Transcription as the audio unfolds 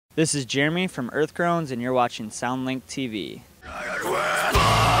This is Jeremy from Earth Groans, and you're watching SoundlinkTV.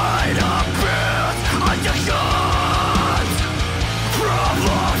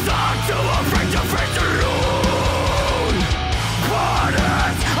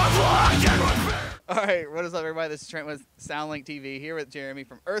 Alright, what is up everybody? This is Trent with SoundlinkTV here with Jeremy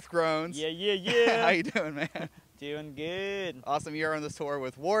from Earth Groans. Yeah. How you doing, man? Doing good. Awesome. You're on this tour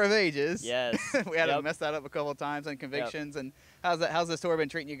with War of Ages. Yes. We had to mess that up a couple of times on Convictions. And how's this tour been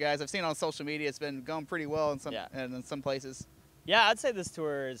treating you guys? I've seen on social media it's been going pretty well in some places. Yeah, I'd say this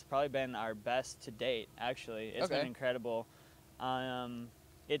tour has probably been our best to date, actually. It's been incredible.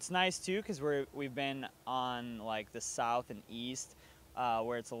 It's nice too because we've been on like the south and east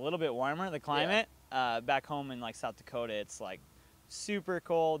where it's a little bit warmer, the climate. Back home in like South Dakota, it's like super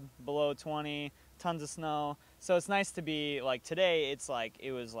cold, below 20, tons of snow. So it's nice to be like today. It's like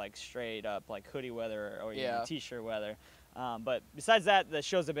it was like straight up like hoodie weather or t-shirt weather. But besides that, the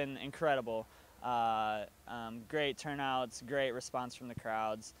shows have been incredible. Great turnouts, great response from the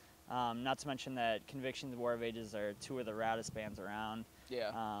crowds. Not to mention that Convictions, War of Ages are two of the raddest bands around.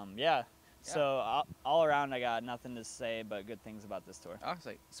 So all around, I got nothing to say but good things about this tour. Oh,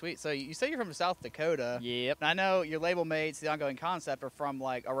 sweet. So you say you're from South Dakota. Yep. And I know your label mates, the Ongoing Concept, are from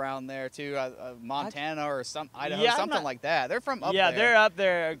like around there too, Montana or Idaho, something like that. They're from up there. Yeah, they're up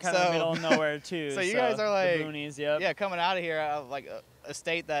there, kind of middle of nowhere too. So you guys are like the boonies, coming out of here, like a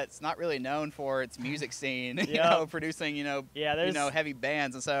state that's not really known for its music scene, you know, producing, heavy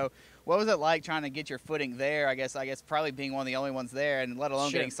bands. And so what was it like trying to get your footing there? I guess probably being one of the only ones there, and let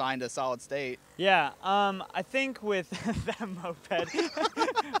alone getting signed to Solid State. Yeah, I think with that moped,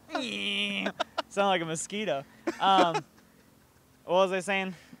 sound like a mosquito. What was I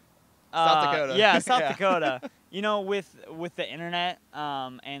saying? South Dakota. Yeah, South Dakota. You know, with the internet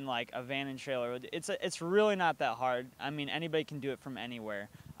and like a van and trailer, it's really not that hard. I mean, anybody can do it from anywhere.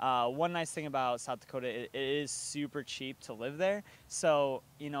 One nice thing about South Dakota, it is super cheap to live there. So,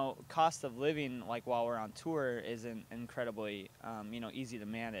 you know, cost of living, like while we're on tour, isn't incredibly, easy to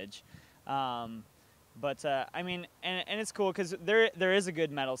manage. I mean, and it's cool because there is a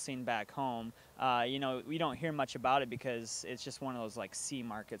good metal scene back home. We don't hear much about it because it's just one of those like C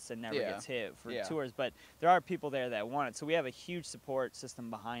markets that never gets hit for tours. But there are people there that want it, so we have a huge support system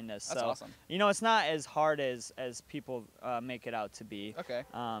behind us. That's awesome. You know, it's not as hard as people make it out to be. Okay.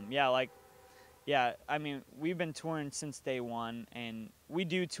 I mean, we've been touring since day one, and we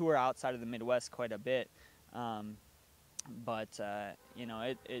do tour outside of the Midwest quite a bit. We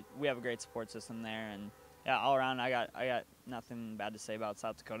have a great support system there, and all around I got nothing bad to say about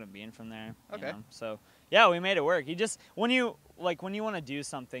South Dakota being from there. Okay. You know? So yeah, we made it work. You just when you want to do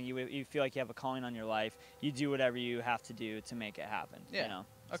something, you feel like you have a calling on your life, you do whatever you have to do to make it happen. Yeah. You know?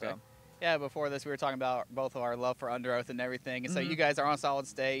 Okay. So. Yeah, before this we were talking about both of our love for Under Oath and everything, and so you guys are on Solid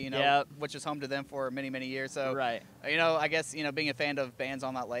State, which is home to them for many, many years. So, I guess being a fan of bands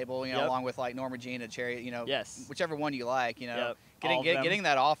on that label, along with like Norma Jean and Cherry, whichever one you like, getting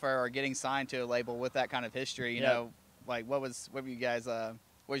that offer or getting signed to a label with that kind of history, like what was your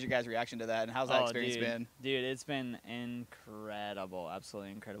guys' reaction to that, and how's that experience been? Dude, it's been incredible,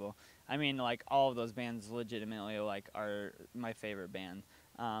 absolutely incredible. I mean, like all of those bands legitimately like are my favorite band.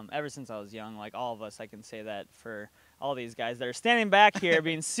 Ever since I was young, like all of us, I can say that for all these guys that are standing back here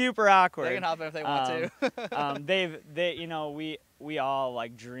being super awkward. They can hop in if they want to. We all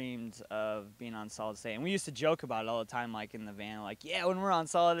like dreamed of being on Solid State, and we used to joke about it all the time, like in the van, like when we're on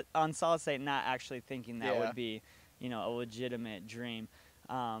Solid State, not actually thinking that would be, a legitimate dream.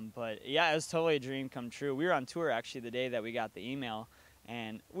 But yeah, it was totally a dream come true. We were on tour actually the day that we got the email.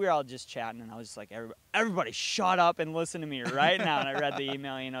 And we were all just chatting, and I was just like, everybody shut up and listen to me right now. And I read the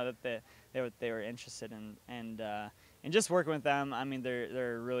email, that they were interested in, and just working with them. I mean,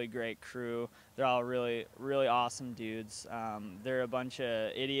 they're a really great crew. They're all really, really awesome dudes. They're a bunch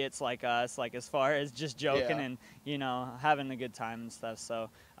of idiots like us, like as far as just joking and, having a good time and stuff.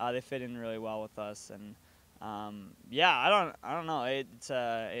 So they fit in really well with us. And I don't know.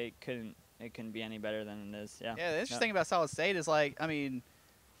 It couldn't be any better than it is. Yeah. Yeah. The interesting thing about Solid State is like, I mean,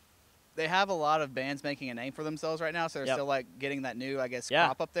 they have a lot of bands making a name for themselves right now, so they're still like getting that new, I guess,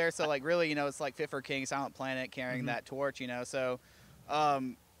 crop up there. So like really, it's like Fit for a King, Silent Planet carrying that torch, So,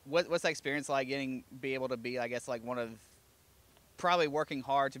 what's that experience like be able to be, I guess, like probably working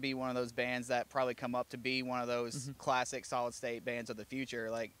hard to be one of those bands that probably come up to be one of those classic Solid State bands of the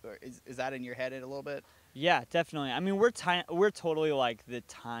future? Like, is that in your head a little bit? Yeah, definitely. I mean, we're totally like the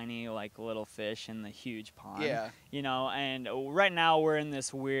tiny, like little fish in the huge pond. Yeah. And right now we're in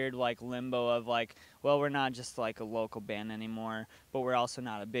this weird like limbo of like well, we're not just like a local band anymore, but we're also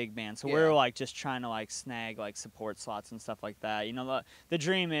not a big band. So Yeah. we're like just trying to like snag like support slots and stuff like that. You know, the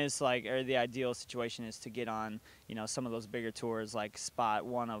dream is like, or the ideal situation is to get on, you know, some of those bigger tours, like spot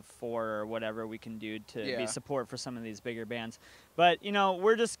 1 of 4 or whatever we can do to be support for some of these bigger bands. But, you know,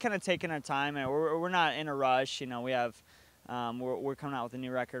 we're just kind of taking our time, and we're not in a rush. You know, we have, we're coming out with a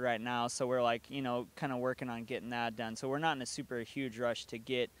new record right now, so we're like, you know, kind of working on getting that done. So we're not in a super huge rush to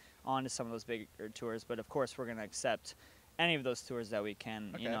get onto some of those bigger tours, but of course we're going to accept any of those tours that we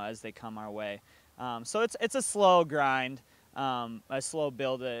can, you know, as they come our way. So it's a slow grind, a slow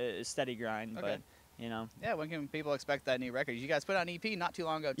build, a steady grind, but, you know. Yeah, when can people expect that new record? You guys put out an EP not too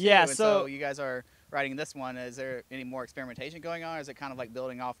long ago, too, yeah, and so you guys are writing this one. Is there any more experimentation going on, or is it kind of like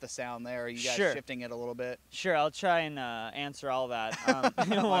building off the sound there? Are you guys shifting it a little bit? Sure, I'll try and answer all that.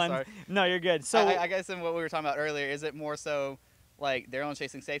 Sorry. No, you're good. So I guess in what we were talking about earlier, is it more so like their own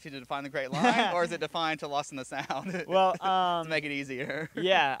chasing safety to define the great line, or is it defined to Lost in the Sound? Well, to make it easier.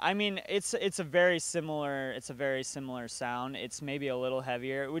 Yeah, I mean it's a very similar sound. It's maybe a little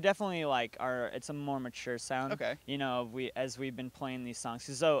heavier. We definitely like it's a more mature sound. Okay. You know, as we've been playing these songs.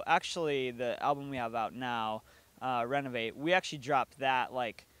 So actually, the album we have out now, Renovate, we actually dropped that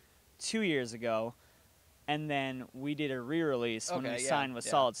like 2 years ago. And then we did a re-release when we signed with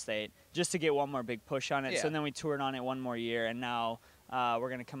Solid State, just to get one more big push on it. So then we toured on it one more year, and now we're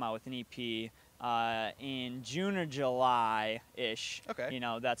going to come out with an EP in June or July-ish. Okay. You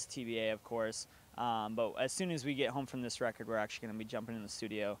know, that's TBA, of course. But as soon as we get home from this record, we're actually going to be jumping in the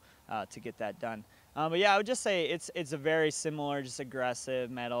studio to get that done. But yeah, I would just say it's a very similar, just aggressive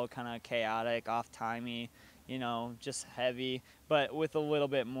metal, kind of chaotic, off-timey, you know, just heavy, but with a little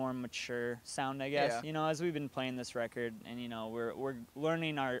bit more mature sound, I guess. Yeah. You know, as we've been playing this record, and you know, we're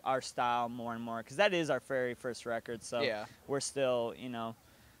learning our style more and more, because that is our very first record. So we're still, you know,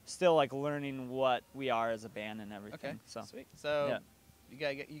 like learning what we are as a band and everything. Okay. So sweet. So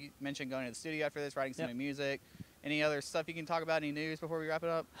you mentioned going to the studio after this, writing some new music. Any other stuff you can talk about? Any news before we wrap it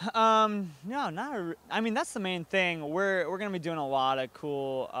up? No, I mean, that's the main thing. We're gonna be doing a lot of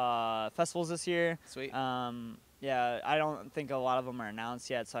cool festivals this year. Sweet. Yeah, I don't think a lot of them are announced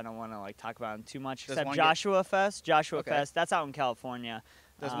yet, so I don't want to like talk about them too much. Does Except Joshua Fest. Fest. That's out in California.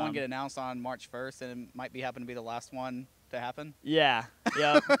 Does one get announced on March 1st, and it might happen to be the last one to happen? Yeah.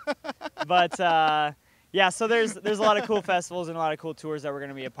 Yep. But. Yeah, so there's a lot of cool festivals and a lot of cool tours that we're going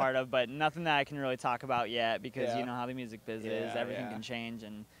to be a part of, but nothing that I can really talk about yet, because you know how the music biz is. Everything can change,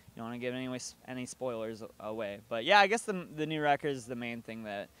 and you don't want to give any spoilers away. But yeah, I guess the new record is the main thing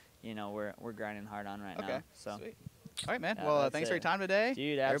that, you know, we're grinding hard on right now. So. Sweet. All right, man. Well, thanks for your time today.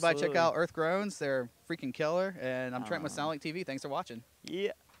 Dude, everybody check out Earth Groans. They're freaking killer. And I'm Trent with Soundlink TV. Thanks for watching.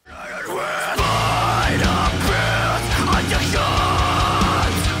 Yeah.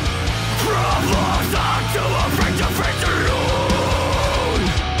 Problems are too afraid to face